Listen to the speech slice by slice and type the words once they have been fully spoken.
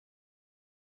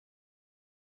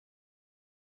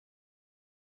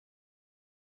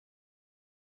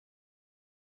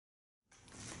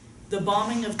The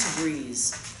bombing of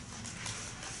Tabriz.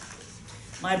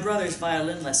 My brother's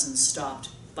violin lessons stopped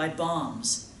by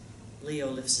bombs. Leo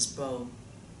lifts his bow.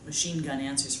 Machine gun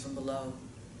answers from below.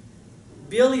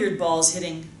 Billiard balls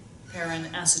hitting, Perrin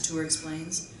Assatur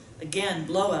explains. Again,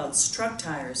 blowouts, truck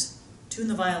tires. Tune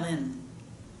the violin.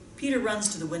 Peter runs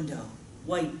to the window.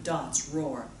 White dots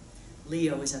roar.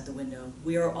 Leo is at the window.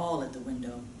 We are all at the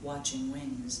window, watching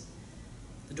wings.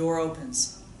 The door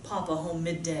opens. Papa home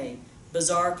midday.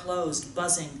 Bazaar closed,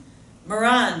 buzzing.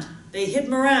 Morand! They hit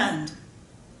Morand!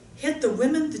 Hit the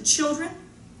women, the children?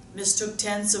 Mistook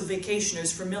tents of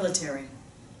vacationers for military.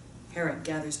 Herrick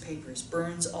gathers papers,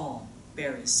 burns all,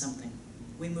 buries something.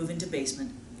 We move into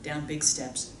basement, down big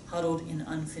steps, huddled in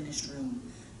unfinished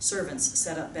room. Servants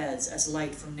set up beds as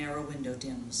light from narrow window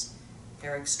dims.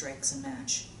 Herrick strikes a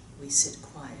match. We sit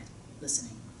quiet,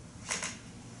 listening.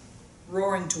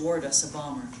 Roaring toward us, a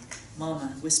bomber.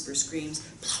 Mama, whisper, screams,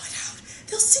 blow it out!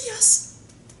 They'll see us!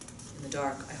 In the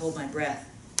dark, I hold my breath.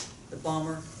 The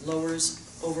bomber lowers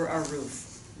over our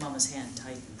roof. Mama's hand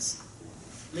tightens.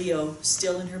 Leo,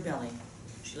 still in her belly.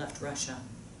 She left Russia.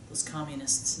 Those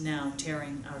communists now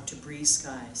tearing our Tabriz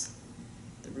skies.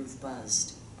 The roof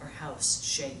buzzed. Our house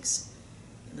shakes.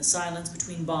 In the silence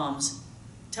between bombs,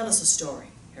 tell us a story,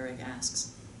 Herrick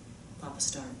asks. Papa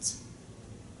starts.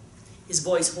 His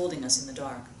voice holding us in the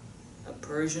dark. A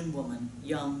Persian woman,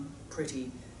 young,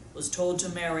 pretty, was told to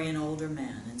marry an older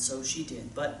man, and so she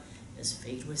did. But, as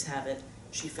fate would have it,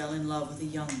 she fell in love with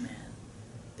a young man.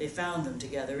 They found them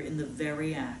together in the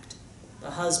very act.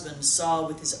 The husband saw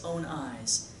with his own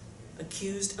eyes.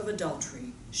 Accused of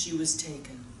adultery, she was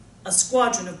taken. A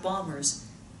squadron of bombers.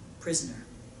 Prisoner.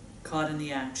 Caught in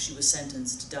the act, she was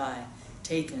sentenced to die.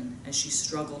 Taken as she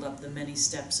struggled up the many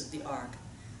steps of the Ark.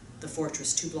 The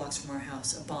fortress 2 blocks from our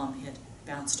house, a bomb hit,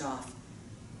 bounced off.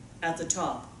 At the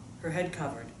top, her head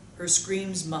covered, her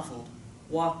screams muffled,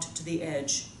 walked to the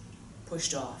edge,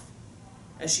 pushed off.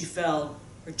 As she fell,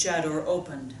 her chador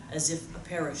opened as if a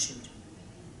parachute.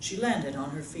 She landed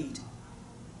on her feet.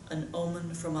 An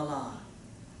omen from Allah.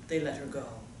 They let her go.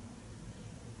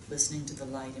 Listening to the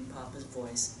light in Papa's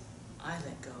voice, I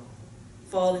let go.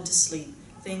 Fall into sleep.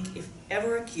 Think, if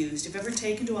ever accused, if ever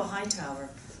taken to a high tower,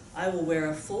 I will wear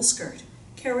a full skirt,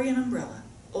 carry an umbrella,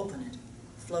 open it,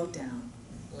 float down,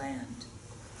 land.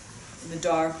 In the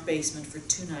dark basement for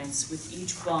 2 nights, with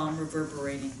each bomb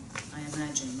reverberating, I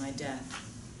imagine my death.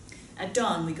 At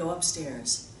dawn, we go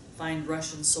upstairs, find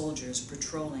Russian soldiers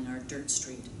patrolling our dirt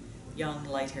street, young,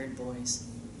 light-haired boys.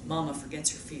 Mama forgets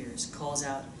her fears, calls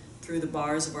out through the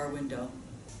bars of our window,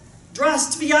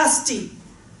 Drastviyasti!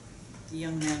 The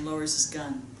young man lowers his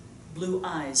gun, blue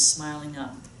eyes smiling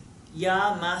up.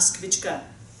 Ya Moskvichka!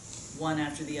 One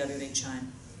after the other they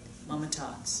chime. Mama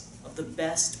talks of the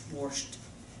best borscht.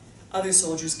 Other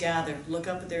soldiers gather, look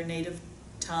up at their native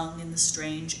tongue in the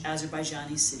strange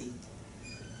Azerbaijani city.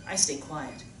 I stay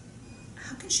quiet.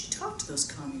 How can she talk to those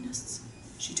communists?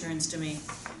 She turns to me.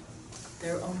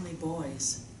 They're only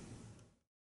boys.